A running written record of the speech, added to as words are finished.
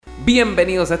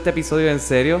Bienvenidos a este episodio en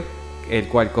serio, el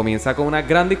cual comienza con una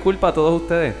gran disculpa a todos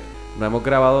ustedes. Lo hemos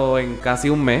grabado en casi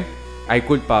un mes. Hay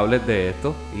culpables de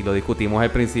esto y lo discutimos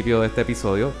al principio de este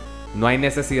episodio. No hay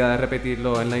necesidad de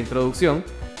repetirlo en la introducción.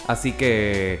 Así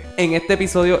que en este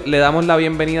episodio le damos la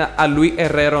bienvenida a Luis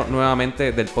Herrero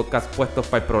nuevamente del podcast Puestos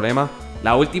para el Problema.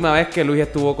 La última vez que Luis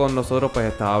estuvo con nosotros pues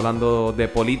estaba hablando de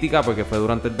política porque fue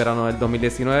durante el verano del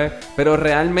 2019. Pero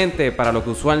realmente para lo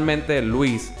que usualmente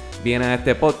Luis viene a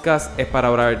este podcast es para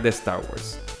hablar de Star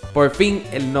Wars. Por fin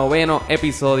el 9º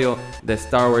episodio de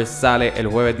Star Wars sale el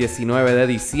jueves 19 de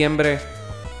diciembre.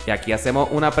 Y aquí hacemos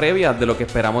una previa de lo que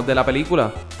esperamos de la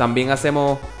película. También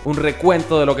hacemos un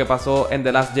recuento de lo que pasó en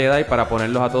The Last Jedi para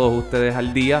ponerlos a todos ustedes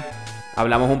al día.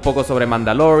 Hablamos un poco sobre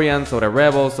Mandalorian, sobre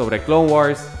Rebels, sobre Clone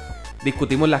Wars.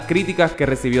 Discutimos las críticas que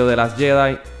recibió The Last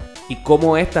Jedi y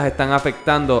cómo estas están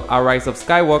afectando a Rise of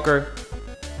Skywalker.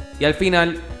 Y al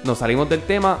final nos salimos del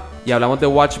tema y hablamos de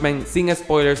Watchmen sin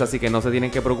spoilers, así que no se tienen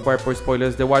que preocupar por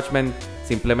spoilers de Watchmen.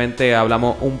 Simplemente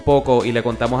hablamos un poco y le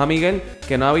contamos a Miguel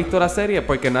que no ha visto la serie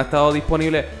porque no ha estado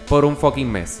disponible por un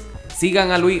fucking mes.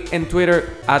 Sigan a Luis en Twitter,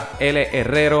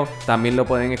 @LHerrero. También lo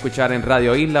pueden escuchar en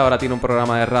Radio Isla. Ahora tiene un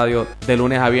programa de radio de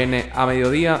lunes a viernes a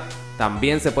mediodía.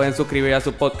 También se pueden suscribir a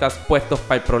su podcast Puestos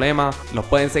para el Problema. Los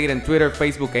pueden seguir en Twitter,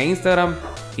 Facebook e Instagram.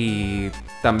 Y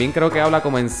también creo que habla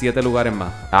como en 7 lugares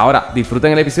más. Ahora,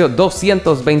 disfruten el episodio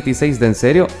 226 de En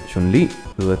Serio. Chun-Li,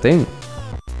 do the thing.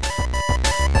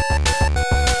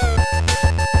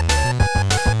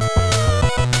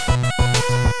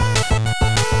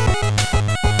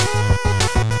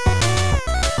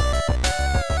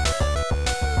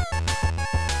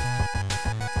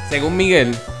 Según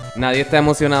Miguel, nadie está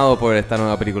emocionado por esta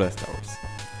nueva película de Star Wars.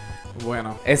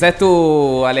 Bueno. Esa es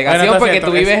tu alegación, bueno, porque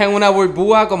tú vives en una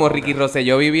burbuja como Ricky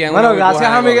Rosselló vivía en una burbuja. Bueno,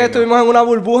 gracias a Miguel estuvimos en una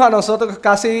burbuja nosotros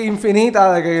casi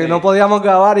infinita de que no podíamos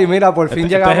grabar y mira, por fin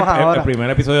llegamos ahora. El primer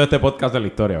episodio de este podcast de la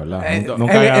historia, ¿verdad? En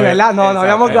verdad, no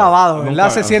habíamos grabado, ¿verdad?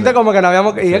 Se siente como que no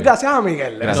habíamos... Y es gracias a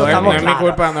Miguel. No es mi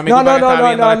culpa, no es mi culpa que estaba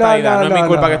viendo la estadidad. No es mi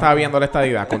culpa que estaba viendo la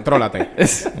estadidad. Contrólate.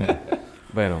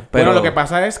 Bueno, pero... Bueno, lo que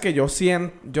pasa es que yo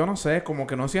siento... Yo no sé, como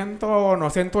que no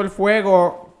siento el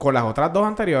fuego con las otras dos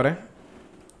anteriores.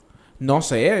 No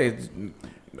sé.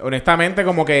 Honestamente,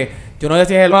 como que... Yo no sé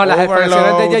si es el las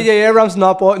expresiones de J.J. Abrams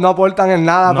no aportan en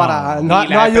nada para... No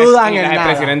ayudan en nada.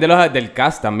 Las expresiones del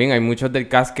cast también. Hay muchos del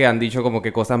cast que han dicho como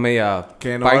que cosas media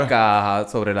parcas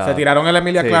sobre la... Se tiraron el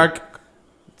Emilia Clarke.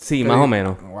 Sí, más o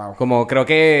menos. Wow. Como creo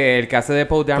que el caso de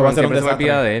Poe Dameron siempre se me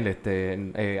olvida de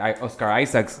él. Oscar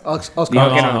Isaacs.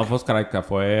 No, fue Oscar Isaac,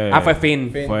 fue... fue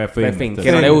Finn. Fue Finn.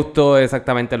 Que no le gustó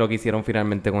exactamente lo que hicieron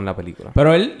finalmente con la película.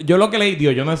 Pero yo lo que leí,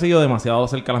 yo no he seguido demasiado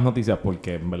cerca las noticias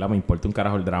porque en verdad me importa un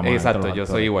carajo el drama. Exacto, yo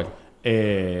soy igual.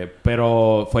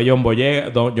 Pero fue John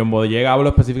Boyega habló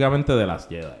específicamente de las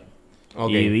Jedi.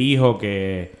 Okay. Y dijo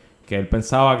que él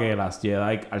pensaba que las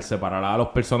Jedi, al separar a los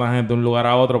personajes de un lugar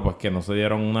a otro, pues que no se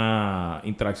dieron unas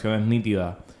interacciones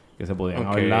nítidas que se podían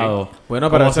haber dado.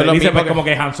 Bueno, pero eso es lo mismo pues, como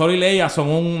que Han Solo y Leia son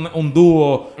un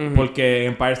dúo, porque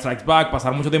Empire Strikes Back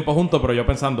pasaron mucho tiempo juntos, pero yo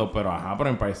pensando, pero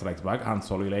Empire Strikes Back, Han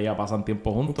Solo y Leia pasan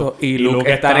tiempo juntos. Y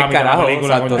Luke está en el carajo.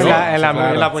 En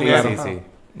la puñera. Sí.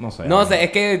 No sé.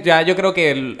 Es que ya yo creo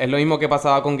que es lo mismo que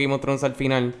pasaba con Game of Thrones al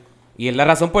final. Y es la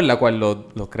razón por la cual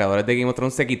los creadores de Game of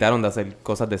Thrones se quitaron de hacer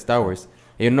cosas de Star Wars.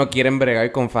 Ellos no quieren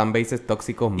bregar con fanbases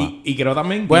tóxicos más. Y creo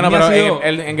también... Bueno, pero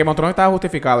en Game of Thrones estaba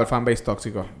justificado el fanbase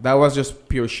tóxico. That was just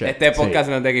pure shit. Este podcast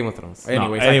no es de Game of Thrones.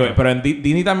 Anyway, pero en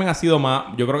Disney también ha sido más...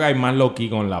 Yo creo que hay más low-key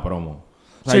con la promo.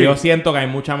 O sea, yo siento que hay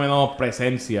mucha menos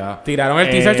presencia. Tiraron el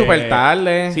teaser súper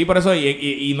tarde. Sí, por eso.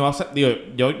 Y no sé... Digo,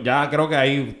 yo ya creo que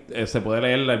ahí se puede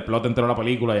leer el plot entero de la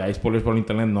película. Y hay spoilers por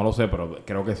internet. No lo sé, pero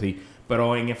creo que sí.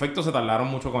 Pero en efecto se tardaron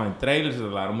mucho con el trailer. Se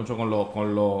tardaron mucho con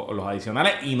los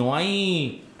adicionales. Y no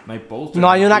hay posters. No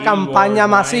hay una campaña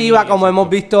masiva como hemos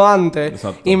visto antes.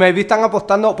 Exacto. Y maybe están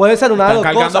apostando... Puede ser una de dos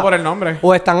cosas. Están cargando por el nombre.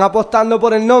 O están apostando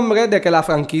por el nombre de que la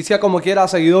franquicia como quiera ha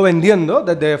seguido vendiendo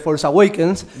desde Force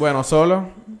Awakens. Bueno,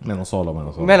 Solo. Menos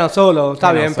solo.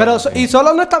 Está bien. Solo, pero y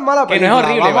Solo no es tan mala Que película. no es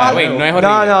horrible, no es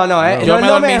horrible. No. Yo no me es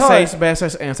lo dormí mejor. 6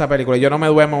 veces en esa película. Yo no me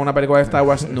duermo en una película de Star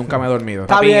Wars. Nunca me he dormido.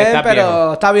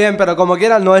 Está bien, pero como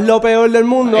quiera, no es lo peor del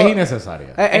mundo. Es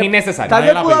innecesaria. Es innecesaria. Tal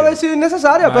vez pudo haber sido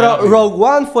innecesaria, pero Rogue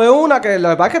One fue una que... Lo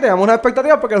que pasa es que teníamos una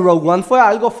expectativa porque Rogue One fue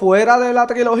algo fuera de la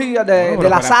trilogía, de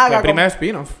la saga. Fue el primer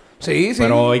spin-off. Sí.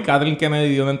 Pero hoy Kathleen Kennedy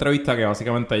dio una entrevista que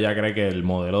básicamente ella cree que el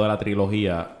modelo de la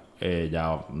trilogía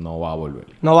ya no va a volver.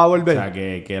 No va a volver. O sea,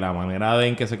 que la manera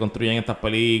en que se construyen estas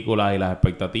películas y las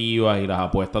expectativas y las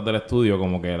apuestas del estudio,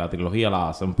 como que la trilogía la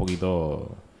hace un poquito...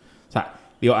 O sea,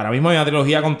 Digo, ahora mismo hay una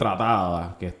trilogía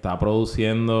contratada que está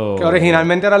produciendo... Que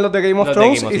originalmente eran los de Game of Los de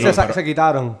Thrones Game of y Thrones, se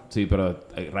quitaron. Sí, pero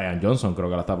Ryan Johnson creo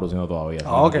que la está produciendo todavía.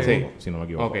 Ok. Si no me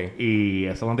equivoco. Ok. Y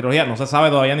esa es una trilogía. No se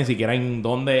sabe todavía ni siquiera en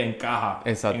dónde encaja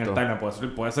Exacto. en el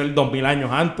timeline. Puede ser 2000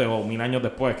 años antes o 1000 años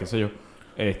después, qué sé yo.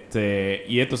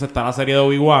 Y entonces está la serie de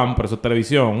Obi-Wan, pero eso es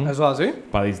televisión. Eso es así.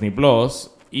 Para Disney Plus.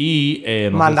 Y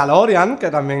no Mandalorian, que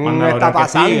también Mandalorian está que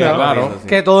pasando. sigue, claro. Eso sí.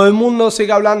 Que todo el mundo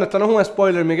sigue hablando. Esto no es un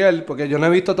spoiler, Miguel, porque yo no he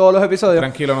visto todos los episodios.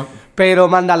 Tranquilo, ¿no? Pero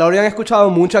Mandalorian he escuchado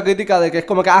mucha crítica de que es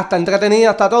como que está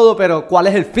entretenida, está todo, pero ¿cuál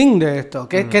es el fin de esto?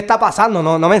 ¿Qué está pasando?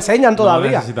 No me enseñan No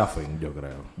todavía. necesita fin, yo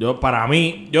creo. Para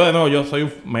mí, yo soy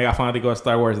un mega fanático de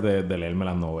Star Wars, de leerme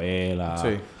las novelas, Sí.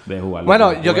 de jugar.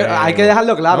 Bueno, los juegos. hay que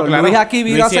dejarlo claro. No, claro. Luis aquí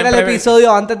vino Luis a hacer el siempre-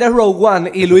 episodio antes de Rogue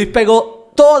One y Luis pegó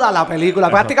toda la película.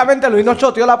 Prácticamente Luis nos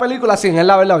choteó la película sin él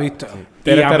haberla visto. Y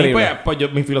Eres a mí, terrible.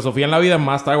 mi filosofía en la vida es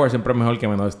más Star Wars, siempre es mejor que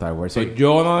menos Star Wars. So,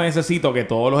 yo no necesito que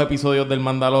todos los episodios del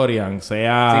Mandalorian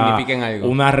Signifiquen algo.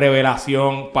 una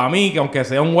revelación. Para mí, que aunque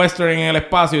sea un western en el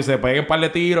espacio y se peguen un par de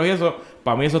tiros y eso,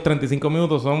 para mí esos 35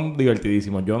 minutos son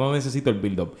divertidísimos. Yo no necesito el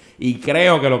build-up. Y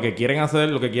creo que lo que quiere hacer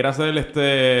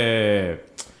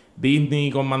Disney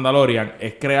con Mandalorian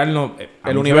es crearnos...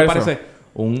 El universo.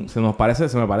 Se me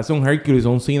parece un Hercules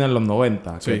o un Cena en los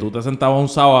 90. Sí. Que tú te sentabas un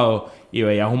sábado y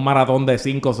veías un maratón de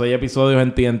 5 o 6 episodios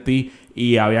en TNT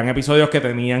y habían episodios que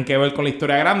tenían que ver con la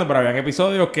historia grande, pero habían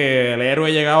episodios que el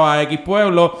héroe llegaba a X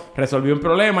pueblo, resolvió un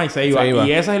problema y se iba.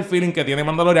 Y ese es el feeling que tiene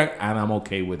Mandalorian, and I'm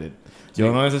okay with it.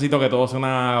 Yo no necesito que todo sea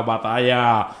una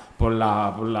batalla por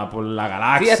la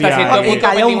galaxia. Sí, hasta cierto Y punto que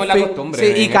haya perdimos un la fin, costumbre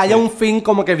sí, en y que haya eso. un fin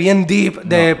como que bien deep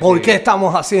de por qué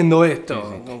estamos haciendo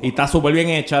esto. Y está súper bien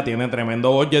hecha, tiene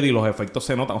tremendo budget y los efectos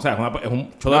se notan. O sea, es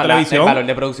un show de No, televisión. el valor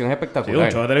de producción es Sí, espectacular.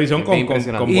 un show de televisión Es con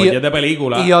impresionante. budget de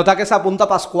película. Y otra que se apunta a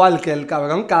Pascual, que el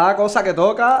cabrón cada cosa que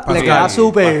toca le Pascual. queda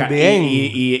súper bien.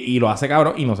 Y lo hace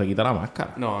cabrón y no se quita la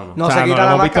máscara. No. No O sea, se quita le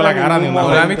la hemos visto máscara la cara en ni ningún una.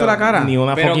 ¿No le has momento. visto la cara? Ni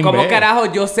una Pero fucking ¿cómo vez.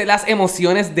 carajo yo sé las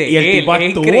emociones de Y el él? tipo Es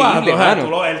actúa, increíble, o sea,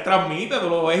 mano. él transmite, tú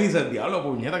lo ves y dices, diablo,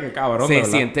 puñeta, qué cabrón, de Se verdad.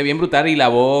 siente bien brutal y la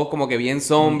voz como que bien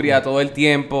sombría todo el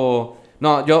tiempo.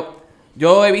 No,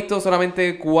 yo he visto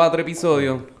solamente 4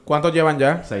 episodios. ¿Cuántos llevan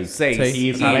ya? 6. Seis.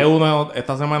 Y sale uno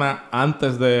esta semana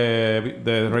antes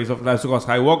de Rise of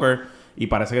Skywalker. Y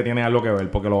parece que tiene algo que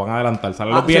ver, porque lo van a adelantar.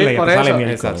 Sale los viernes y por este sale eso.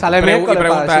 miércoles. Sale Y miércoles para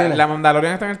pregunta, cine. ¿la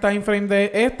Mandalorian está en el time frame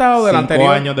de esta o de la 5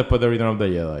 anterior? años después de Return of the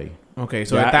Jedi. Ok,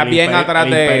 so Ya está el bien atrás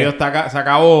el imperio de... se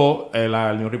acabó, el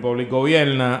New Republic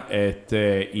gobierna,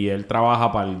 y él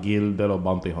trabaja para el guild de los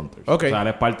Bounty Hunters. Ok. O sea, él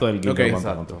es parte del guild Ok, de los Bounty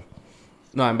exacto. Hunters.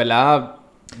 No, en verdad...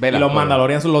 Y los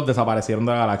Mandalorians los desaparecieron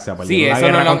de la galaxia. Sí, Perdieron la eso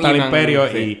guerra no lo contra el iban- imperio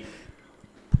sí. y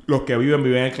los que viven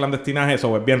en el clandestinaje.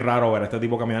 Eso es bien raro ver a este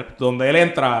tipo caminar. Donde él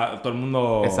entra, todo el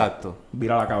mundo Exacto.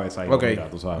 vira la cabeza y Ok. lo mira,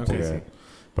 tú sabes. Ok, porque- sí.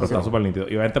 Pero está súper nítido.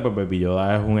 Y obviamente, pues Baby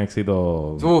Yoda es un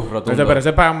éxito. Rotundo. Pero ese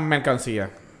es para mercancía.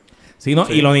 Sí, no,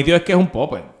 y lo nítido es que es un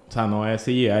puppet. O sea, no es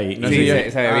CGI. No es Sí,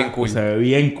 CGI. se ve bien cool. Se ve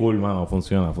bien cool, mano.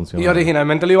 Funciona. Y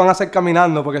originalmente lo iban a hacer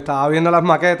caminando porque estaba viendo las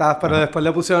maquetas, pero después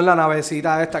le pusieron la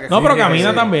navecita esta que No, sí, pero que camina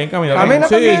sí. también. Camina ¿Camina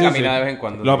Sí, también? sí, sí. Camina de vez en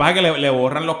cuando. Lo que pasa es que le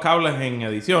borran los cables en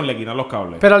edición, le quitan los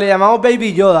cables. Pero le llamamos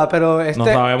Baby Yoda, pero No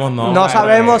sabemos, no. no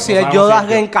sabemos si No es sabemos Yoda si es Yoda.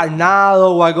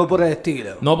 reencarnado o algo por el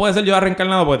estilo. No puede ser Yoda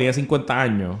reencarnado porque tiene 50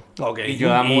 años. Y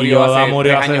Yoda murió hace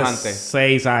 3 años antes.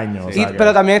 6 años. o Y- sea que-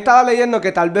 pero también estaba leyendo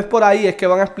que tal vez por ahí es que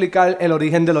van a explicar el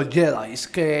origen de los Jedi.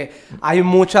 Que hay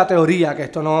mucha teoría que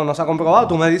esto no se ha comprobado.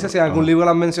 Tú me dices si en algún libro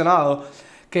lo han mencionado.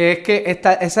 Que es que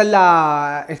esa es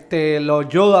la... los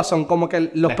Yoda son como que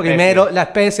los primeros... La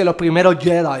especie, los primeros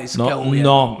Jedi que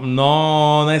hubieron.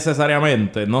 No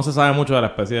necesariamente. No se sabe mucho de la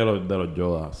especie de los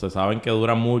Yoda. Se saben que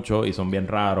duran mucho y son bien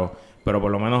raros. Pero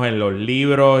por lo menos en los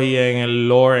libros y en el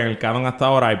lore, en el canon hasta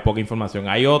ahora, hay poca información.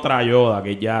 Hay otra Yoda,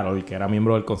 que es Yaddle, que era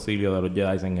miembro del concilio de los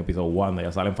Jedi en episodio 1,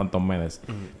 ya sale en Phantom Menace.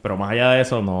 Pero más allá de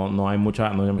eso, no hay mucha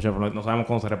información. No sabemos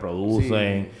cómo se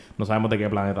reproducen, no sabemos de qué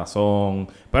planeta son.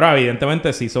 Pero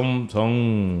evidentemente sí son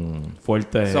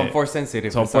fuertes. Son force sensitive.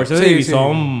 Son exacto. force sensitive y sí.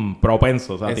 son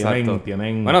propensos. O sea, Exacto.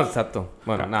 tienen Bueno, exacto.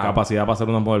 Bueno, nada. capacidad para hacer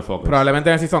unos motherfuckers. Probablemente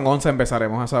en el Season 11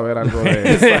 empezaremos a saber algo de...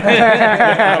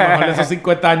 A lo mejor de esos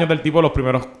 50 años del tipo, los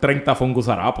primeros 30 fue un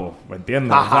gusarapo, ¿me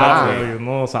entiendes? Ajá. O sea,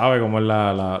 uno no sabe cómo es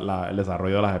el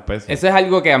desarrollo de las especies. Eso es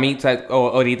algo que a mí... O sea,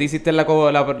 ahorita hiciste la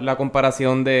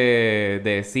comparación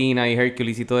de Cena y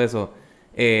Hercules y todo eso.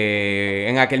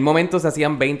 En aquel momento se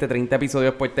hacían 20, 30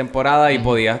 episodios por temporada y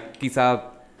podías quizás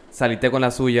salirte con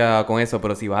la suya con eso.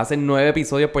 Pero si vas a hacer 9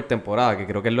 episodios por temporada, que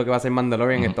creo que es lo que va a hacer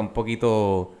Mandalorian, está un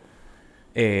poquito...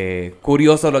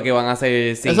 curioso lo que van a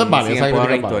hacer sin, Eso es válido, sin esa empujar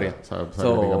crítica una es historia. válida. Esa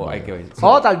crítica es válida. Hay que ver.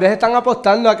 O tal vez están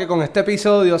apostando a que con este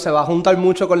episodio se va a juntar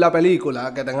mucho con la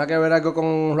película, que tenga que ver algo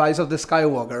con Rise of the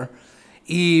Skywalker.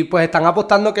 Y pues están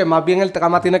apostando que más bien el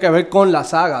trama tiene que ver con la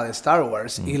saga de Star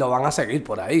Wars y lo van a seguir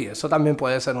por ahí. Eso también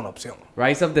puede ser una opción.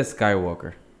 Rise of the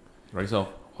Skywalker. Rise of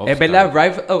Es verdad,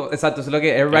 exacto, es lo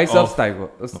que es Rise of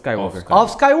Skywalker.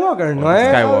 Off Skywalker, ¿no es?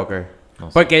 Skywalker. No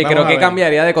sé. Porque Vamos creo a que ver.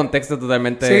 cambiaría de contexto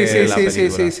totalmente Sí, la sí,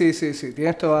 película. sí.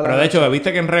 Tienes toda la Pero de hecho,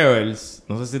 viste que en Rebels,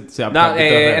 no sé si se ha No, visto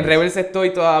en Rebels estoy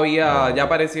todavía, ya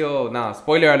apareció, nada,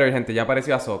 spoiler alert, gente, ya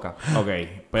apareció Ahsoka. Ok,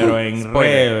 pero en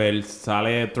Spoiler. Rebels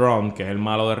sale Tron, que es el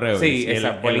malo de Rebels. Sí, Y en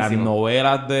las buenísimo.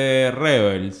 novelas de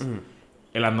Rebels,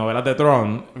 en las novelas de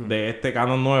Tron, de este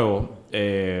canon nuevo,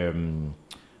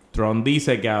 Tron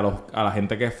dice que a la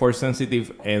gente que es force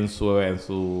sensitive en su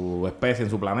especie, en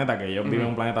su planeta, que ellos viven en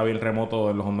un planeta bien remoto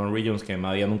en los Unknown Regions que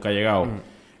nadie nunca ha llegado,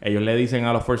 ellos le dicen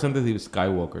a los force sensitive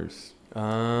Skywalkers.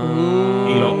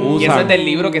 Y lo usan. Y eso es del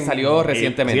libro que salió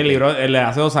recientemente. Sí, el libro el de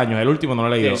hace 2 años, el último no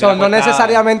lo he leído. Sí. So, no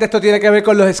necesariamente esto tiene que ver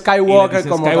con los Y le Skywalker dicen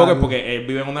como Skywalker tal. porque él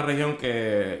vive en una región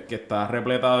que está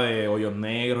repleta de hoyos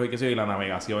negros y qué sé yo, y la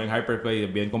navegación en hyperspace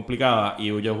es bien complicada, y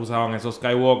ellos usaban esos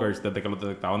Skywalkers desde que los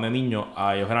detectaban de niños.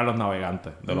 Ellos eran los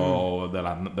navegantes de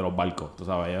los barcos, tú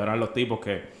sabes, ellos eran los tipos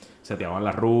que seteaban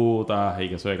las rutas y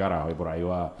que eso de carajo, y por ahí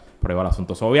va el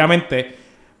asunto. So,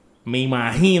 obviamente me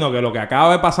imagino que lo que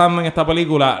acaba pasando en esta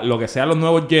película, lo que sean los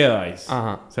nuevos Jedi,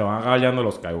 Ajá. se van a acabar llamando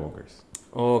los Skywalkers.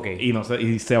 Ok.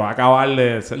 Y se va a acabar lo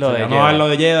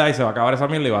de Jedi, se va a acabar esa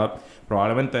mierda y va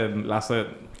probablemente la hace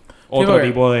otro porque-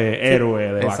 tipo de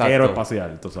héroe, de exacto. vaquero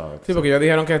espacial, tú sabes. Sí, porque ellos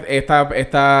dijeron que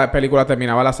esta película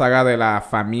terminaba la saga de la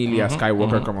familia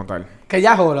Skywalker como tal. Que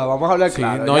ya es hora, vamos a hablar Sí,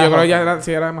 claro. no, ya yo es creo que hora. ya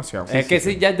sí era demasiado. Es que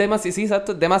sí, ya es demasiado, sí,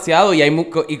 exacto, es demasiado. Y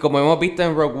y como hemos visto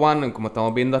en Rogue One, como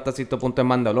estamos viendo hasta cierto punto en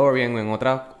Mandalorian, o en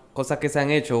otras cosas que se han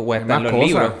hecho, o hasta en más los cosas.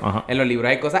 libros. Ajá. En los libros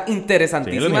hay cosas Sí, el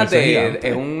interesantísimas universo es gigante.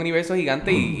 es un universo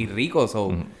gigante y rico.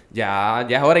 So, ya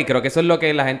es hora. Y creo que eso es lo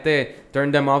que la gente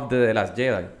turned them off de The Last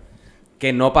Jedi.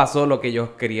 Que no pasó lo que ellos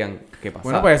querían que pasara.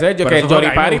 Bueno, puede ser. Yo Pero que eso fue lo Jory que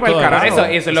a mí me Party para el gustó de carajo.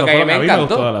 Eso es lo que a mí me me encantó.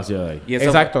 gustó de la Jedi. Y eso-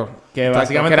 Exacto. Que Exacto,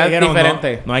 básicamente que era dijeron,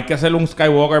 diferente. no hay que hacer un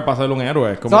Skywalker para ser un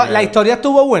héroe. Es como No, que- la historia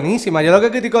estuvo buenísima. Yo lo que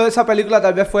critico de esa película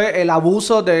tal vez fue el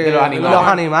abuso de los animales.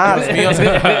 animales. Dios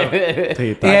mío, sí. Sí,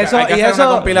 Y está. eso, Hay que y hacer eso,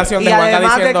 una compilación y de Wanda además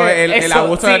de diciendo que el eso,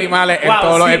 abuso de sí. animales en Wow,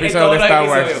 todos los sí, en episodios todos de Star los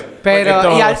Wars. episodios. Pero,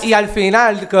 Todos. y al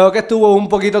final, creo que estuvo un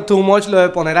poquito too much lo de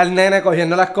poner al nene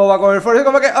cogiendo la escoba con el Force.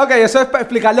 Como que, ok, eso es para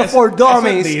explicarlo for eso es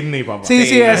dummies. Disney, papá. Sí,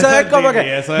 Sí, eso es como Disney,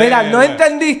 que, eso mira, es- no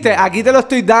entendiste, aquí te lo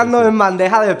estoy dando en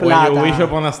bandeja de plata. When you wish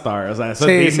upon a star. O sea, eso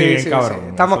Sí, es Disney sí, bien sí, cabrón. sí.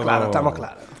 Estamos Eso claros, no- estamos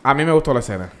claros. A mí me gustó la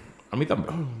escena. A mí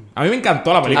también. A mí me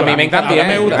encantó la película. A mí me encantó. A mí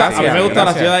me gusta, Gracias, a mí me gusta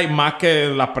gracias. la Jedi más que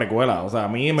las precuelas. O sea, a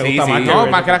mí me Sí, gusta sí. más No, que...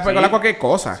 más que las películas sí. cualquier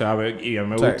cosa. O sea, y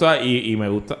me Sí. gusta y me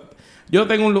gusta... Yo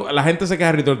tengo un lugar... La gente se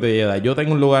queja de Return of the Jedi. Yo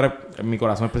tengo un lugar en mi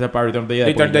corazón especial para Return of the Jedi.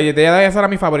 Return of porque the Jedi esa era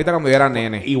mi favorita cuando yo era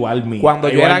nene. Igual mío. Cuando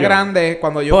yo Igual era grande,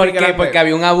 cuando yo ¿Por fui qué? grande- Porque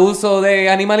había un abuso de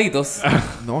animalitos.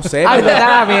 No sé. Ay, pero- vete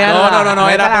a la mierda. No,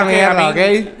 Vete era a la porque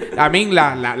mierda, a mí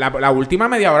la última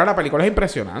media hora de la película es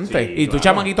impresionante. Sí, y tú, claro.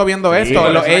 chamaquito, viendo Sí, esto, por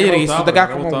en los eso es que me Edris, gustaba, tú te por quedas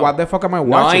eso me como, gustaba. what the fuck am I No,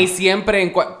 watching? y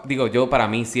siempre digo yo para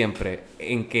mí siempre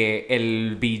en que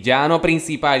el villano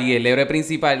principal y el héroe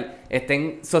principal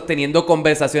estén sosteniendo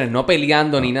conversaciones, no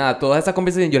peleando ni nada. Todas esas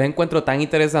conversaciones yo las encuentro tan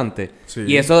interesantes. Sí.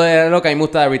 Y eso es lo que a mí me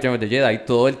gusta de Return of the Jedi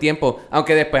todo el tiempo.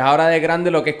 Aunque después ahora de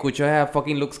grande lo que escucho es a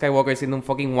fucking Luke Skywalker siendo un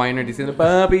fucking whiner diciendo,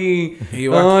 papi, He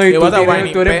was- ay, he was a tú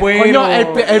whiny tú eres pe- bueno. Coño,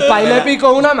 el país le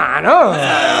picó una mano.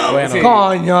 Bueno, Sí.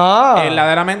 Coño.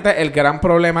 verdaderamente el gran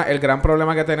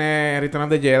problema que tiene Return of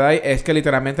the Jedi es que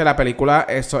literalmente la película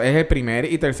eso es el primer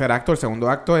y tercer acto, el segundo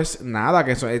acto es nada,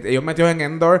 que ellos metidos en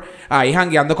Endor ahí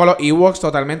jangueando con los Ewoks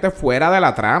totalmente fuera de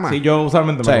la trama. Sí, yo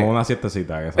usualmente Sí. me pongo una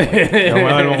siestecita. Yo me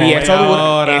duermo como Y eso media dura,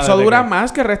 hora eso desde dura que-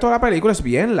 más que el resto de la película, es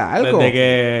bien largo. Desde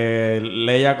que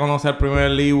Leia conoce al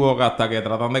primer Ewok hasta que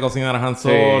tratan de cocinar a Han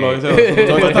Solo. Sí.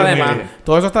 Todo eso está de más.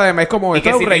 Todo eso está de más. Es como Y esto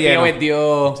que es si un relleno. es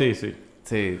Dios. Sí, sí.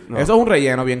 Sí, no. Eso es un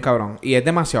relleno bien cabrón. Y es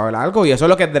demasiado largo. Y eso es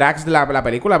lo que drags la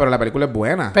película, pero la película es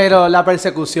buena. Pero la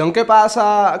persecución que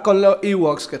pasa con los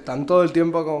Ewoks, que están todo el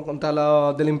tiempo contra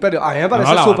los del Imperio, a mí me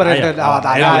parece la súper batalla, entre- la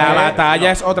batalla. La eh.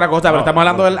 batalla es otra cosa, pero No, estamos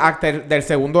hablando no. del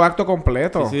segundo acto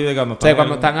completo. Sí, de cuando O sea, están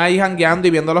cuando en- están ahí jangueando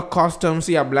y viendo los costumes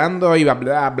y hablando y bla,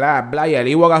 bla, bla, bla. Y el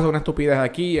Ewok hace una estupidez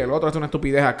aquí y el otro hace una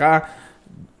estupidez acá.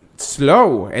 Es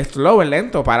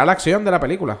lento. Para la acción de la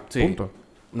película. Sí. Punto.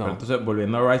 No. Pero entonces,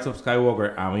 volviendo a Rise of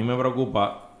Skywalker, a mí me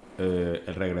preocupa el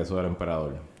regreso del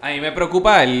emperador. A mí me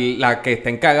preocupa la que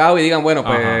estén cagados y digan, bueno,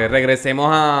 pues regresemos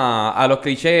a los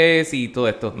clichés y todo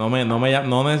esto. No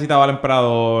necesitaba al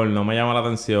emperador, no me llama la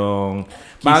atención.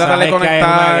 Van a tratar de Quizás es que hay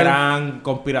conectar. una gran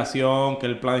conspiración que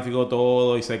él planificó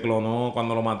todo y se clonó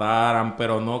cuando lo mataran,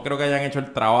 pero no creo que hayan hecho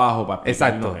el trabajo para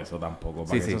explicarnos eso tampoco,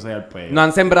 para que eso sea el peor. No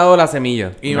han sembrado la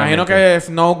semilla. Imagino que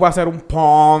Snoke va a ser un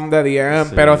pawn de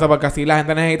DM, pero o sea, porque así la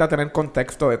gente necesita tener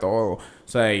contexto de todo. O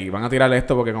sea, y van a tirar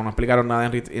esto porque no explicaron nada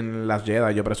en las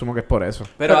Jedi. Yo presumo que es por eso.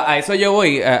 Pero a eso yo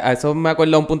voy. A eso me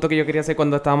acuerdo un punto que yo quería hacer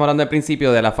cuando estábamos hablando al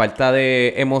principio de la falta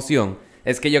de emoción.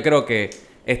 Es que yo creo que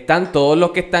están todos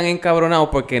los que están encabronados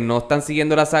porque no están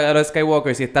siguiendo la saga de los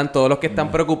Skywalker y están todos los que están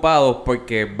preocupados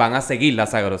porque van a seguir la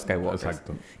saga de los Skywalker.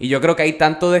 Exacto. Y yo creo que hay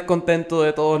tanto descontento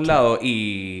de todos lados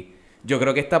y yo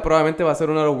creo que esta probablemente va a ser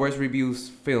uno de los worst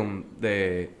reviews film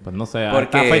de... Pues no sé,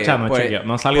 porque, esta fecha no pues,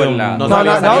 no ha salido pues la- un... no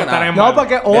salió No, nada.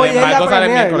 porque hoy es la embargo sale el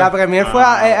premier. miércoles. La premier fue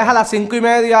es a las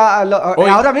 5:30. Hoy,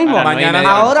 Ahora mismo. a las 9:30.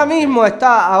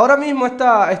 Ahora mismo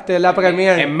está la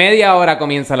premier. En media hora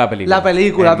comienza la película. La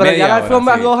película, En pero ya media la hora,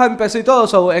 alfombra sí. roja empezó y todo.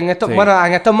 So, en estos, Sí. Bueno,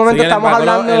 en estos momentos Sí, el estamos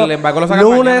embargo hablando el embargo lo sacan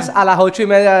lunes mañana. a las 8:30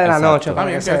 de la Exacto. noche. Está para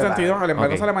bien, que tiene sepa. sentido. El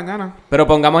embargo Ok. sale mañana. Pero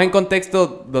pongamos en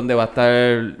contexto donde va a estar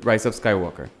Rise of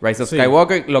Skywalker. Rise of Sí.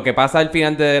 Skywalker, lo que pasa al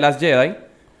final de The Last Jedi,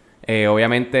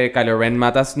 obviamente Kylo Ren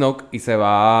mata a Snoke y se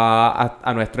va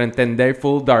a nuestro entender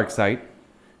full Darkseid.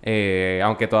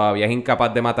 Aunque todavía es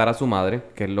incapaz de matar a su madre,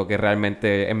 que es lo que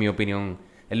realmente, en mi opinión,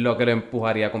 es lo que lo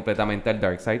empujaría completamente al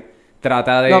Darkseid.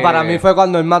 Trata de... No, para mí fue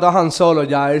cuando él mató a Han Solo,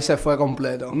 ya él se fue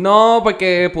completo. No,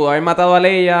 porque pudo haber matado a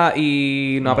Leia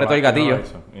y no apretó el gatillo.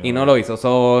 Y no lo hizo.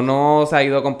 So, no se ha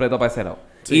ido completo para ese lado.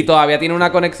 Sí. Y todavía tiene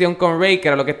una conexión con Rey, que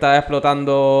era lo que estaba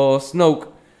explotando Snoke.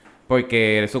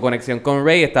 Porque su conexión con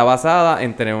Rey está basada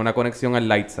en tener una conexión al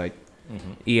Light Side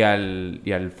y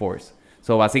al Force.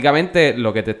 So, básicamente,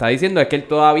 lo que te está diciendo es que él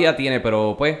todavía tiene,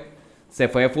 pero pues, se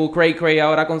fue full cray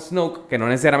ahora con Snoke, que no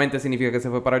necesariamente significa que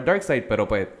se fue para el Dark Side, pero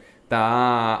pues,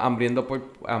 está hambriento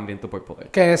por poder.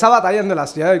 Que esa batalla en The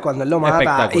Last Jedi, cuando él lo mata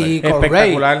Espectacular. y con Rey,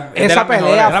 Espectacular. Es de esa las mejores,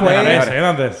 pelea es la fue... mejor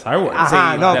escenas de Star Wars.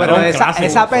 Ajá, Sí, no, de pero los esa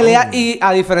clásicos, pelea, son- y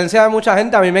a diferencia de mucha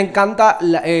gente, a mí me encanta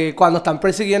cuando están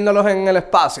persiguiéndolos en el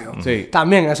espacio. Sí.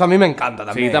 También, eso a mí me encanta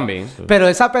también. Sí, también. Pero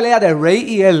esa pelea de Rey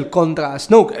y él contra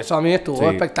Snoke, eso a mí estuvo Sí.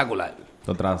 espectacular.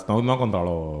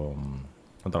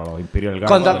 Contra los Imperial Guard.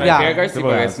 Contra- ya. Sí,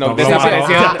 porque Snoke lo mató.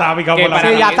 desapareció. Ya estaba picado Que por la para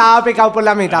Sí, mí- ya estaba picado por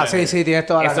la mitad. Sí, tienes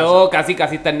toda la razón. Eso casi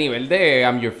está al nivel de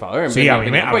I'm Your Father. en Sí, mi a mí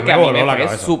opinión, me porque voló la fue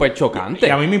cabeza. súper chocante. Y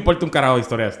a mí me importa un carajo de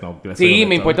historia de Snoke. Sí,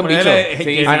 me importa un bicho.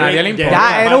 Sí, a nadie le importa.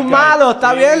 Ya, era un malo,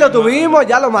 está bien, lo tuvimos,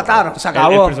 ya lo mataron, se El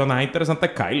acabó. personaje interesante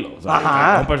es Kylo. O sea,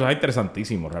 Ajá. es un personaje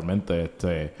interesantísimo, realmente.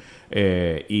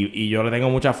 Y yo le tengo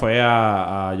mucha fe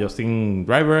a Justin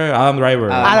Driver, Adam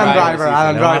Driver. Adam Driver, sí,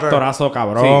 Adam Es un Driver. actorazo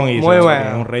cabrón. Sí, y muy se- bueno.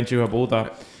 Es un rencho hijo de puta.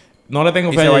 No le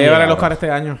tengo Y fe. se va a de llevar el llegar. Oscar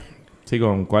este año. Sí,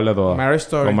 ¿con cuál de todas? Marriage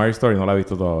Story. Con Marriage Story, no la he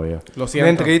visto todavía. Lo Bien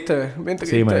siento. triste, bien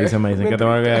triste. Sí, me dicen Bien que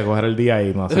tengo triste. que coger el día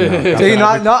y no hacer nada. Sí,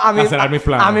 no, a mí, Cancelar mis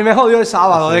planes. a mí me jodió el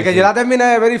sábado. Sí, de que sí. yo la terminé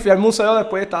de ver y fui al museo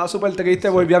después, estaba súper triste,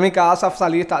 volví a mi casa,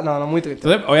 salí, no, muy triste.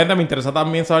 Entonces, obviamente me interesa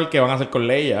también saber qué van a hacer con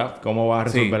Leia, cómo va a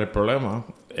resolver Sí. el problema.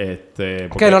 Porque-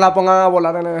 Que no la pongan a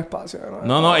volar en el espacio.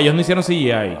 No, ellos no hicieron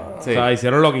CGI. Sí. O sea,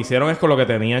 hicieron lo que hicieron es con lo que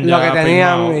tenían Lo ya que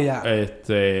tenían filmado. y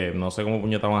ya. No sé cómo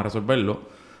puñeta van a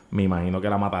resolverlo. Me imagino que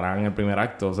la matarán en el primer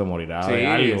acto, se morirá Sí, de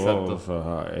algo. exacto. O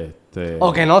sea,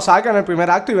 O que no saquen el primer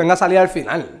acto y venga a salir al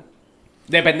final.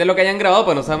 Depende de lo que hayan grabado,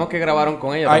 pues no sabemos qué grabaron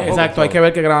con ella. Ay, tampoco, exacto, so. hay que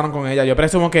ver qué grabaron con ella. Yo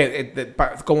presumo que,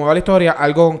 como va la historia,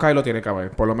 algo con Kylo tiene que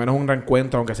haber. Por lo menos un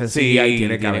reencuentro, aunque sea Sí, CGI,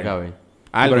 tiene que haber. Pero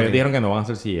Algo ellos tiene. dijeron que no van a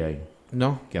hacer CGI.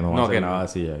 No. Que no van No, a hacer que no. nada de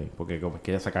CGI. Porque como es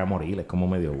que ella se acaba de morir. Es como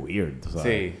medio weird. ¿Tú sabes?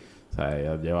 Sí. O sea,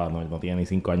 ella no tiene ni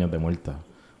 5 años de muerta.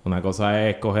 Una cosa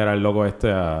es coger al loco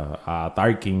a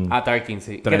Tarkin. A Tarkin,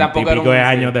 sí. Que 30 y tampoco era pico un... de sí.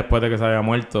 años después de que se había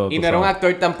muerto. Y tú no era un sabes.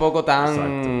 actor tampoco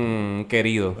tan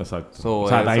querido. Exacto. So, o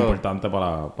sea, tan eso- importante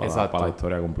para Exacto. la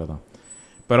historia completa.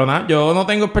 Pero nada, yo no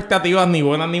tengo expectativas ni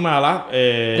buenas ni malas.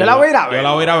 Yo la voy a ir a ver. Yo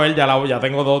la voy a ir a ver. Ya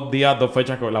tengo 2 días, 2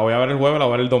 fechas. La voy a ver el jueves, la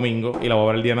voy a ver el domingo y la voy a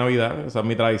ver el día de Navidad. Esa es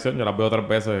mi tradición. Yo las veo 3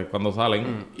 veces cuando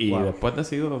salen. Y después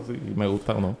decido si me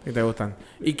gusta o no. Si te gustan.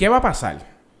 ¿Y qué va a pasar?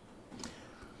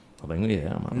 No tengo idea,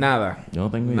 mano. Nada. Yo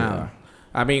no tengo idea. Nada.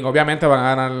 A mí, obviamente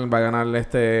va a ganar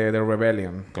The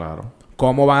Rebellion. Claro.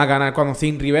 ¿Cómo van a ganar cuando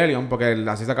sin Rebellion? Porque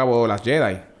así se acabó las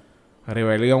Jedi.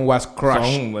 Rebellion was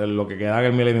crushed. Son lo que queda en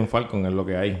el Millennium Falcon es lo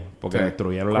que hay. Porque Sí.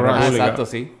 destruyeron la Ah, República. exacto,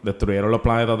 sí. Destruyeron los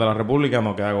planetas de la República.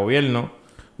 No queda gobierno.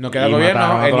 No queda Y gobierno.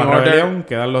 mataron a El toda New la Order. rebelión.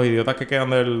 Quedan los idiotas que quedan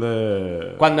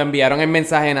de... Cuando enviaron el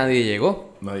mensaje nadie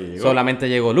llegó. Nadie llegó. Solamente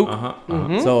llegó Luke. Ajá,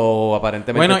 ajá. So,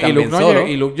 aparentemente Bueno, están y Luke, bien no solos. llegó,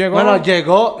 y Luke llegó. Bueno,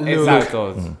 llegó Luke.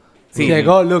 Exacto. Sí.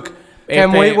 Llegó Luke. Que es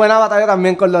muy buena batalla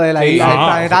también con lo de la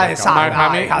isla, el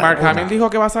planeta de Mark Hamill dijo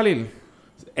que va a salir.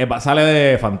 Sale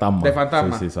de fantasma. De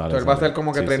fantasma. Sí, sale. Entonces va a ser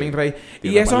como que Training Rey.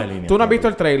 Tiene Y eso, líneas, tú no has visto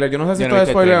el trailer. Yo no sé si Yo esto no he es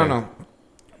visto el spoiler o trailer.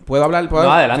 no. ¿Puedo hablar?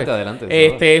 No,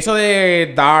 adelante. Eso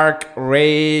de Dark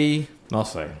Rey, No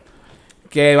sé.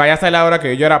 que vaya a salir ahora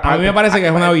que yo era A mí me parece que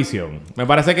es una visión. Me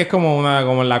parece que es como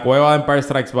en la cueva de Empire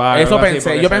Strikes Back. Eso algo así, pensé,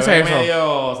 porque yo pensé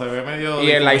eso. Se ve medio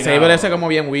Y el lightsaber ese como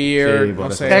bien weird. Sí, por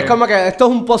no eso. sé. Es como que esto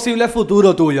es un posible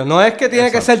futuro tuyo. No es que tiene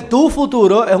que ser tu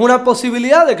futuro, es una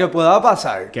posibilidad de que pueda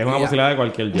pasar. Que es una Y ya. posibilidad de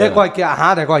cualquier De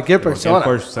Jedi. cualquier persona.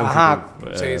 Force Ajá.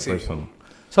 sensitive, Sí. person.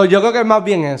 So, yo creo que es más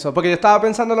bien eso, porque yo estaba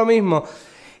pensando lo mismo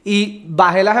y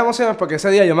bajé las emociones porque ese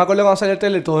día yo me acuerdo cuando salió el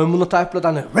trailer todo el mundo estaba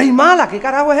explotando. ¡Rey mala! ¿Qué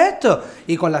carajo es esto?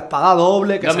 Y con la espada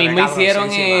doble que Lo se ve mismo hicieron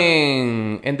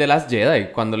cabroncísima. en The Last Jedi,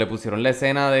 cuando le pusieron la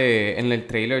escena en el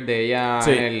trailer de ella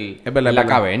Sí, en es verdad.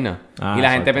 caverna. Ah, Y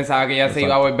la gente exacto. pensaba que ella se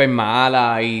iba a volver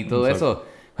mala y todo eso.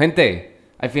 Gente,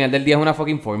 al final del día es una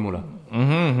fucking fórmula.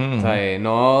 O sea,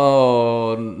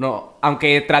 no...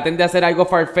 Aunque traten de hacer algo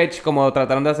farfetch como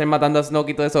trataron de hacer matando a Snoke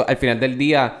y todo eso, al final del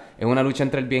día es una lucha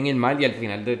entre el bien y el mal y al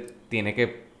final tiene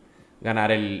que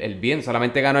ganar el bien.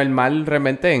 Solamente ganó el mal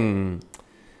realmente en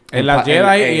las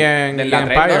Jedi y en la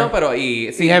Empire. No, pero y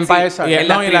Empire Y en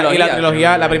la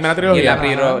trilogía, la primera y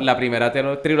trilogía. la primera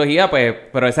trilogía, pues,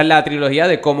 pero esa es la trilogía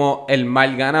de cómo el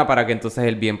mal gana para que entonces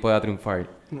el bien pueda triunfar.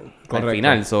 Correcto. Al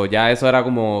final, ya eso era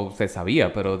como se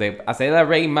sabía, pero de hacer a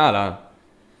Rey mala.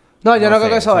 No, yo no creo sé,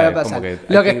 que eso vaya a ¿sabes? pasar. Como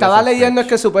que Lo I que think estaba that's a leyendo es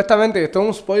stretch. que supuestamente, y esto es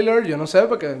un spoiler, yo no sé,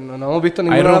 porque no hemos visto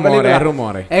ninguna de la rumores, película. hay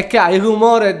rumores. Es que hay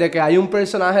rumores de que hay un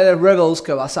personaje de Rebels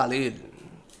que va a salir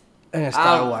en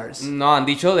Star Wars. No, han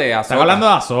dicho de Ahsoka. Están hablando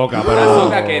de Ahsoka, pero...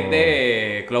 Ahsoka, que es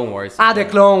de Clone Wars. De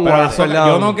Clone Pero Wars, Ahsoka, perdón.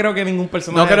 yo no creo que ningún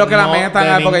personaje No creo que la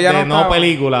metan, porque ya no está-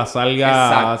 película salga,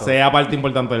 Exacto. sea parte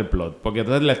importante del plot. Porque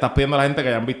entonces le estás pidiendo a la gente que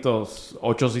hayan visto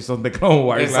 8 seasons de Clone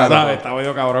Wars. Exacto. ¿Sabes? Está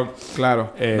medio cabrón.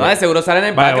 Claro. No, de seguro salen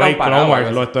en By the way, background para Clone Wars,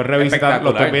 algo lo estoy revisitando, lo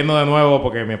espectacular. estoy viendo de nuevo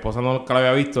porque mi esposa nunca lo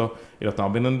había visto y lo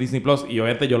estamos viendo en Disney Plus y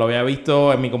obviamente yo lo había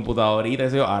visto en mi computadorita,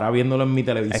 eso, ahora viéndolo en mi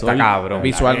televisor. Está cabrón.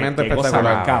 Visualmente Qué cosa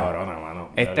espectacular. más cabrona, mano.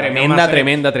 Es De verdad que tremenda, una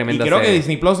serie- tremenda Y creo que serie.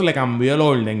 Disney Plus le cambió el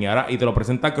orden y te lo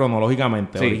presenta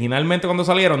cronológicamente. Sí. Originalmente cuando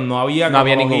salieron no había No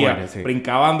había ningún cronología. orden, sí.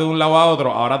 Brincaban de un lado a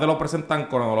otro. Ahora te lo presentan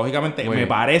cronológicamente. Muy Me bien.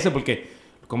 parece porque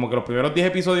como que los primeros 10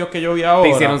 episodios que yo vi ahora Te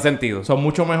hicieron sentido. son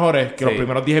mucho mejores que los Sí.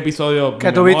 primeros 10 episodios Que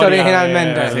de tú viste memoria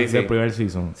originalmente. del Sí. primer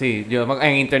season. Sí, yo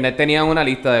en internet tenían una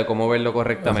lista de cómo verlo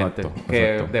correctamente. Exacto,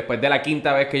 que exacto. después de la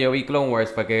quinta vez que yo vi Clone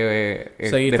Wars fue que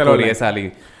Seguiste el descubrí orden. esa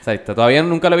lista. Exacto. Todavía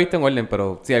nunca lo he visto en orden,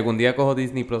 pero si algún día cojo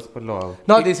Disney Plus, pues lo hago.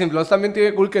 No, Disney Plus también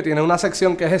tiene cool que tiene una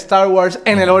sección que es Star Wars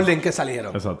en el orden que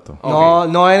salieron. Exacto.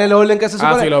 No en el orden que se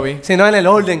supone, sí lo vi. sino en el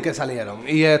orden que salieron.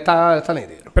 Y está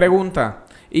nítido. Pregunta.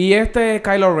 ¿Y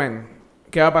Kylo Ren?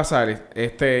 ¿Qué va a pasar?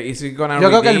 ¿Is he gonna Yo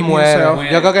creo que él redeem muere.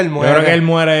 himself? Yo creo que él Yo muere. creo que él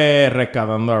muere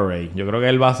rescatando a Rey. Yo creo que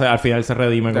él va a ser, al final se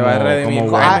redime Te como, va a redimir.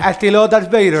 como Bueno. bueno. A estilo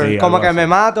Darth Vader. Sí, como algo que así. me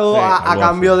mato Sí, a algo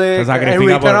cambio así. de Se el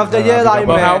sacrifica Return por- of the se Jedi. sacrifica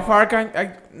But por- how far can...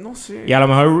 no sé. Y a lo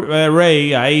mejor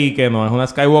Rey ahí, que no es una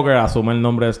Skywalker, asume el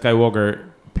nombre de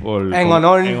Skywalker En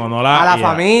honor a la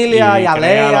familia y a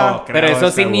Leia. Pero eso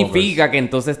significa que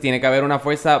entonces tiene que haber una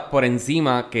fuerza por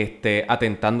encima que esté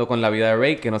atentando con la vida de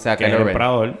Rey, que no sea que es Kylo el Ren.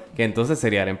 emperador. Que entonces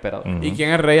sería el emperador. ¿Y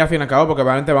quién es rey al fin y al cabo? Porque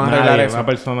obviamente van a arreglar Nadie, eso. una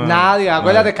persona... Nadie,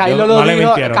 acuérdate, Nadie. Kylo Yo- lo no le dijo.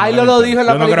 mintieron, no Kylo le lo mintieron. dijo en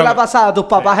la Yo no película creo que- pasada. Tus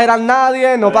papás eran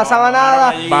nadie, no pasaba nada.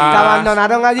 allí. Te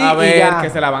abandonaron allí a y ver ya. que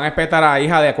se la van a espetar a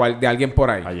hija de alguien por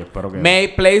ahí. Ay, yo espero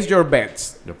que... Place your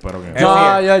bets. Yo espero que...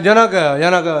 No, yo no creo,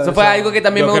 yo no creo. Eso fue algo que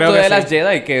también Yo me creo gustó que de sí. las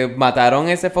Jedi, que mataron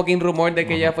ese fucking rumor de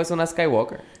que ella fuese una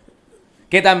Skywalker.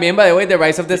 Que también, by the way, The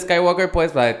Rise of the Skywalker,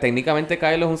 pues, técnicamente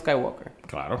Kylo es un Skywalker.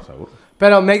 Claro, seguro.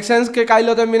 Pero make sense que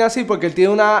Kylo termine así porque él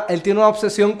tiene una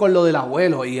obsesión con lo del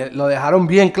abuelo y lo dejaron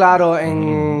bien claro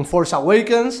en Force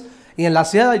Awakens y en la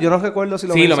Jedi. Yo no recuerdo si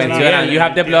lo Sí, lo mencionaron. mencionan. You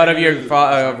have the blood of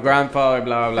your grandfather,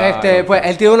 bla, bla, bla. Pues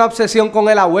él tiene una obsesión con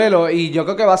el abuelo y yo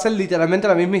creo que va a ser literalmente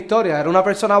la misma historia. Era una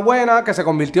persona buena que se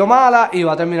convirtió mala y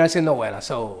va a terminar siendo buena.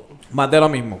 So... Más de lo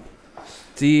mismo.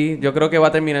 Sí, yo creo que va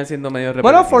a terminar siendo medio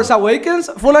repetitivo. Bueno, Force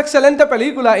Awakens fue una excelente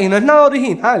película y no es nada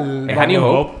original. Es A New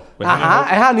Hope. Ajá,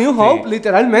 es A New Hope,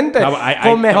 literalmente.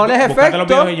 Con mejores Búscate los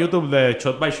videos efectos. en YouTube de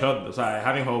Shot by Shot. O sea, es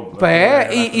A New Hope.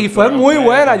 Pues, y fue muy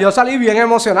buena. Yo salí bien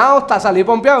emocionado, hasta salí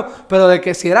pompeado. Pero de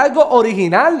que si era algo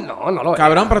original, no lo es.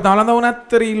 Cabrón, pero estamos hablando de una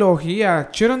trilogía.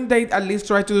 Shouldn't they at least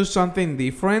try to do something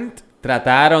different?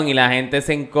 Trataron y la gente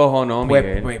se encojonó,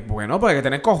 Miguel. Pues, bueno, pues hay que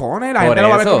tener cojones. La Por gente lo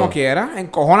va a ver eso. como quiera.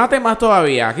 Encojónate más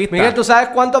todavía. Aquí está. Miguel, ¿tú sabes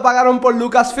cuánto pagaron por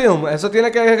Lucasfilm? Eso tiene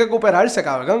que recuperarse,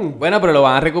 cabrón. Bueno, pero lo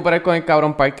van a recuperar con el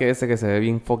cabrón parque ese que se ve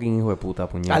bien fucking hijo de puta,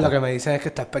 puñeta. Lo que me dicen es que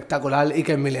está espectacular y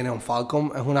que el Millennium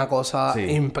Falcon es una cosa Sí.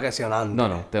 impresionante.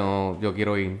 No, yo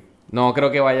quiero ir. No creo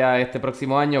que vaya este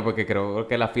próximo año porque creo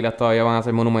que las filas todavía van a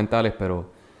ser monumentales,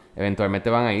 pero eventualmente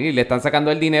van a ir. Y le están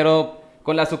sacando el dinero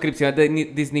con las suscripciones de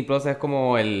Disney Plus. Es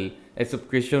como el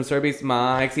subscription service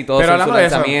más exitoso Pero en su hablando de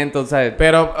eso, lanzamiento, ¿sabes?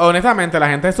 Pero honestamente, ¿la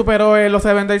gente superó los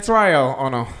 7 Day Trial o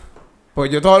no? Pues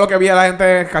yo todo lo que vi a la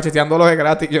gente cacheteándolo de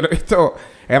gratis, yo lo he visto.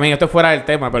 A mí esto es fuera del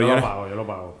tema, pero Yo yo lo pago, yo lo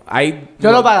pago.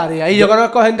 Yo lo pagaría y yo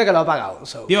conozco gente que lo ha pagado.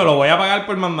 So. Tío, lo voy a pagar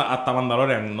por hasta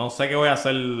Mandalorian. No sé qué voy a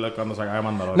hacer cuando se acabe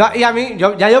Mandalorian. No, y a mí,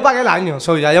 yo pagué el año.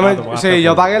 So, ya yo tú pagaste sí,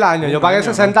 yo full. pagué el año. Yo pagué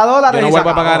 $60. Yo no y se vuelvo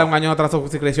a pagar acabó. un año otra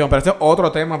suscripción, pero ese es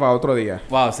otro tema para otro día.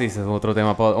 Wow, sí, ese es otro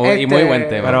tema. Y muy buen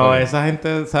tema. Pero porque- esa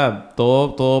gente, o sea,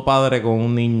 todo padre con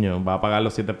un niño va a pagar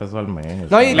los 7 pesos al mes.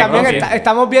 No, y Le también conviene.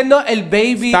 estamos viendo el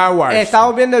Baby... Star Wars.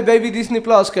 Estamos viendo el Baby Disney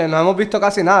Plus, que no hemos visto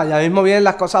casi nada. Ya mismo vienen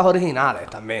las cosas originales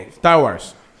también. Star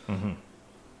Wars.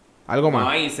 Algo más. No,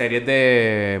 hay series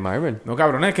de Marvel. No,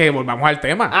 cabrones, que volvamos al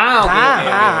tema.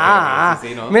 Ah.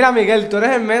 Sí, ¿no? Mira, Miguel, tú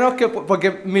eres el menos que...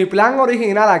 Porque mi plan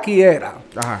original aquí era...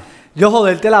 Ajá. Yo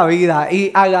joderte la vida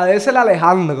y agradecele a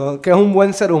Alejandro, que es un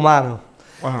buen ser humano.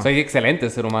 Ajá. Soy excelente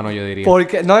ser humano, yo diría.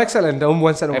 Porque... No es excelente, es un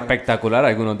buen ser humano. Espectacular,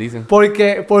 algunos dicen.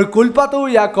 Porque por culpa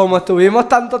tuya, como estuvimos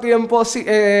tanto tiempo sin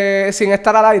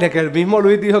estar al aire, que el mismo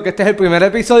Luis dijo que este es el primer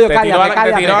episodio, Te tiro al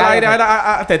aire. Te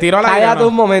tiro al aire. Cállate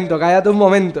 ¿no? un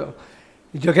momento.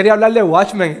 Yo quería hablar de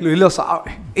Watchmen, Luis lo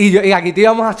sabe. Y aquí te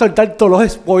íbamos a soltar todos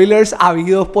los spoilers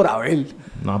habidos por haber.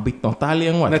 No has visto, no estás al día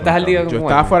en Watchmen. No estás al día cabrón. Yo con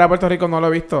estaba Watchmen. fuera de Puerto Rico, no lo he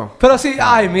visto. Pero sí,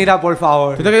 ay, mira, por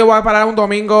favor. ¿Tú crees que yo voy a parar un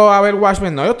domingo a ver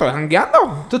Watchmen? No, yo estoy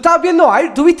jangueando. Tú estabas viendo,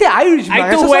 ¿tú viste Irishman? Ay, tú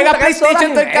Esos son juegas 3 horas PlayStation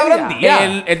y todo el cabrón media.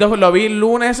 día. El lo vi el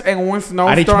lunes en un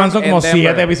snowstorm. Irishman son en como Denver.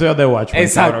 7 episodios de Watchmen.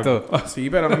 Exacto. Sí,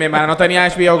 pero mi hermana no tenía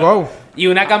HBO Go. Y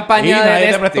una Y campaña de nadie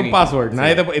te presta Destiny. un password.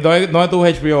 Nadie te... ¿Y ¿Dónde tu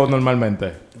HBO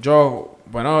normalmente?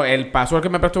 Bueno, el password que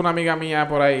me prestó una amiga mía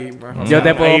por ahí. pues, Yo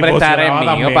te puedo Ahí prestar el funcionaba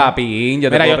mío, también. papín. Yo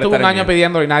te Mira, yo puedo estuve un prestar el año mío.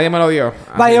 pidiéndolo y nadie me lo dio.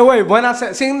 By the way,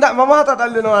 vamos a tratar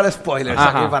de no dar spoilers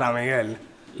Ajá. aquí para Miguel.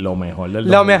 Lo mejor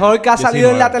del Lo mejor que ha salido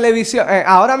en la 2019. televisión.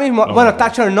 Ahora mismo, Lo bueno, mejor.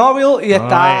 está Chernobyl y No,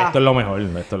 está... esto es lo mejor.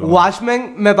 Esto es lo mejor.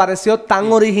 Watchmen me pareció tan Y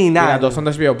las original. dos son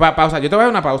de HBO. Pausa, yo te voy a dar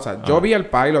una pausa. Yo vi el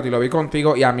pilot y lo vi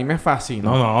contigo y a mí me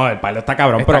fascinó. No, el pilot está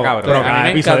cabrón. Está pero cabrón. pero A mí cada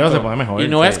me episodio encantó. se pone mejor. Y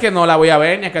no sí. es que no la voy a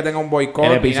ver, ni es que tenga un boicot.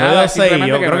 El ni episodio nada, 6, simplemente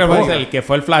yo creo que no fue puedo. el que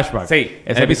fue el flashback. Sí,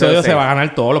 Ese el episodio episodio se 6. va a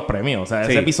ganar todos los premios. O sea,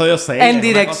 Sí. ese episodio 6. En es una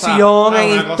dirección, cosa-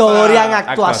 en una cosa- historia, en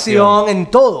actuación, en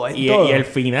todo. En Y todo. el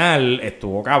final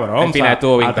estuvo cabrón. El final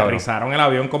estuvo bien cabrón. Aterrizaron el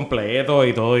avión completo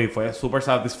y todo. Y fue súper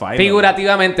satisfying.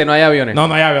 Figurativamente no hay aviones.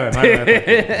 No hay aviones. No hay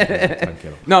aviones.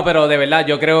 Tranquilo. No, pero de verdad,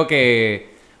 yo creo que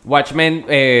Watchmen,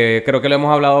 creo que lo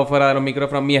hemos hablado fuera de los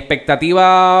micrófonos. Mi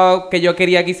expectativa que yo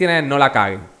quería que hicieran es no la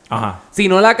caguen. Ajá. Si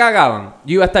no la cagaban,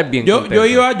 yo iba a estar bien Yo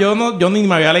contento. yo ni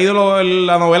me había leído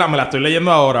la novela, me la estoy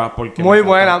leyendo ahora porque Muy me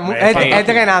buena. encanta. Es fantástica.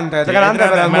 entrenante, Sí, pero es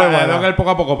muy Tengo que buena. ver poco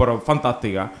a poco, pero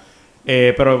fantástica.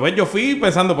 Pero pues yo fui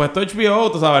pensando, pues esto es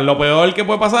HBO, tú sabes, lo peor que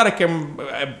puede pasar es que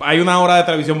hay una hora de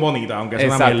televisión bonita, aunque es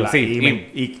una Exacto, mierda. sí.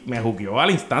 Y me jugueó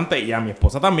al instante, y a mi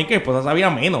esposa también, que mi esposa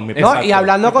sabía menos. Mi No, esposa, y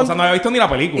hablando mi esposa con- no había visto ni la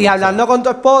película. Y hablando con tu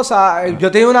esposa,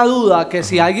 yo tenía una duda que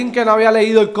si alguien que no había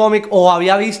leído el cómic o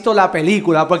había visto la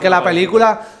película, porque la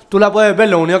película tú la puedes ver,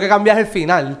 lo único que cambia es el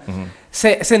final.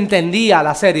 Se entendía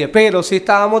la serie, pero si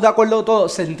estábamos de acuerdo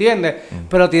todos, se entiende,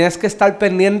 pero tienes que estar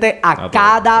pendiente a todo,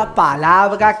 cada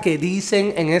palabra que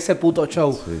dicen en ese puto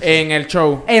show. En el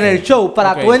show. En el show,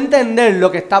 para Ok. tú entender lo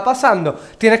que está pasando,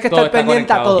 tienes que Todo estar está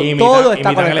pendiente a conectado. todo. Imitan, Todo está imitan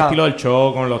el conectado. estilo del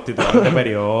show con los titulares de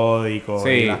periódicos Sí.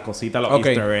 y las cositas, los Ok.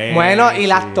 easter eggs. Bueno, y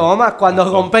las sí. tomas, cuando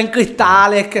Las rompen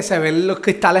cristales, que se ven los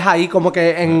cristales ahí como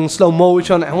que en slow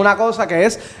motion, es una cosa que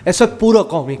eso es puro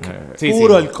cómic. Sí,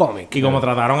 Puro sí. el cómic. Y como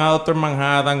trataron a Doctor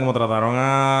Manhattan, como trataron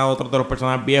a otros de los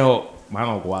personajes viejos,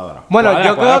 mano, cuadra. Bueno, Cuadra,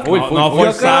 yo cuadra, creo full, que... full,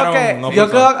 full. yo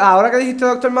creo, ahora que dijiste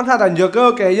Doctor Manhattan, yo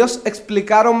creo que ellos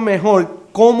explicaron mejor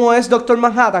cómo es Doctor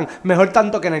Manhattan, mejor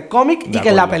tanto que en el cómic y De que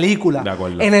en la acuerdo, película. de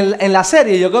acuerdo. En la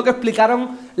serie, yo creo que explicaron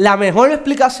la mejor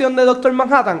explicación de Doctor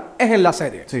Manhattan es en la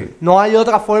serie. Sí. No hay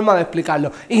otra forma de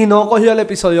explicarlo. Y no cogió el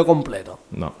episodio completo.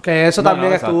 No. Que eso No, también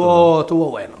no, exacto, estuvo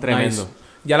bueno. Tremendo. Nice.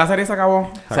 Ya la serie se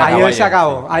acabó. Ayer se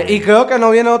acabó. Y creo que no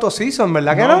viene otro season,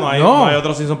 ¿verdad que no? No hay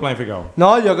otro season planificado.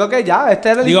 No, yo creo que ya.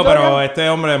 Este es el Digo, pero este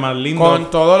hombre, Matt Lindorf...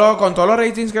 Con todos los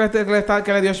ratings que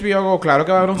le dio HBO, claro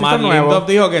que va a haber un Matt season nuevo. Lindorf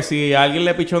dijo que si alguien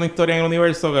le pichó una historia en el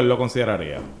universo, que él lo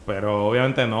consideraría. Pero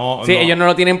obviamente no... Sí, ellos no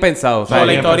lo tienen pensado. O sea,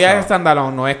 La historia es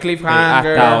standalone, no es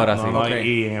cliffhanger. Hasta ahora, sí.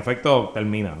 Y en efecto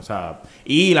termina. O sea,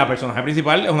 y la personaje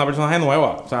principal es una personaje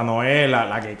nueva. O sea, no es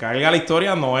la que carga la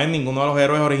historia, no es ninguno de los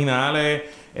héroes originales.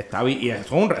 Y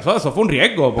eso fue un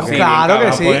riesgo. Porque claro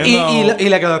que sí. Y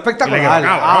le quedó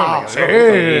espectacular. Sí,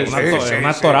 una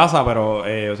actoraza, pero,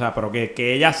 o sea, pero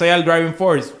que ella sea el driving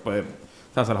force, pues,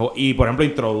 o sea, y por ejemplo,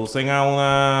 introducen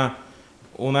a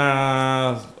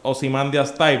una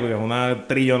Ozymandias type, que es una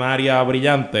trillonaria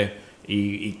brillante.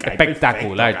 Y cae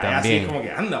espectacular perfecto, cae también. así como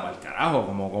que anda para el carajo.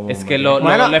 Como es que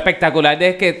lo espectacular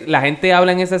es que la gente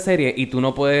habla en esa serie y tú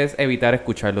no puedes evitar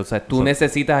escucharlo. O sea, tú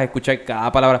necesitas escuchar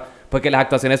cada palabra. Porque las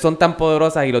actuaciones son tan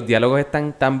poderosas y los diálogos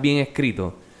están tan bien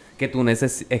escritos que tú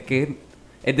es que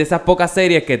es de esas pocas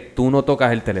series que tú no tocas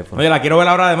el teléfono. Oye, la quiero ver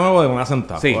ahora de nuevo de una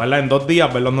sentada. Sí. Verla en 2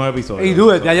 días, ver los 9 episodios. Y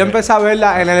dude, ya yo empecé a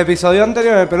verla en el episodio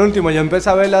anterior, en el penúltimo, yo empecé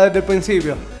a verla desde el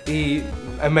principio. Y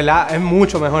en verdad es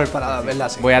mucho mejor para verla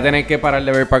así. Voy a tener que parar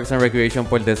de ver Parks and Recreation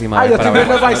por 10ª vez Yo para estoy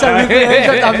viendo verla. Parks and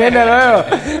Recreation también de nuevo.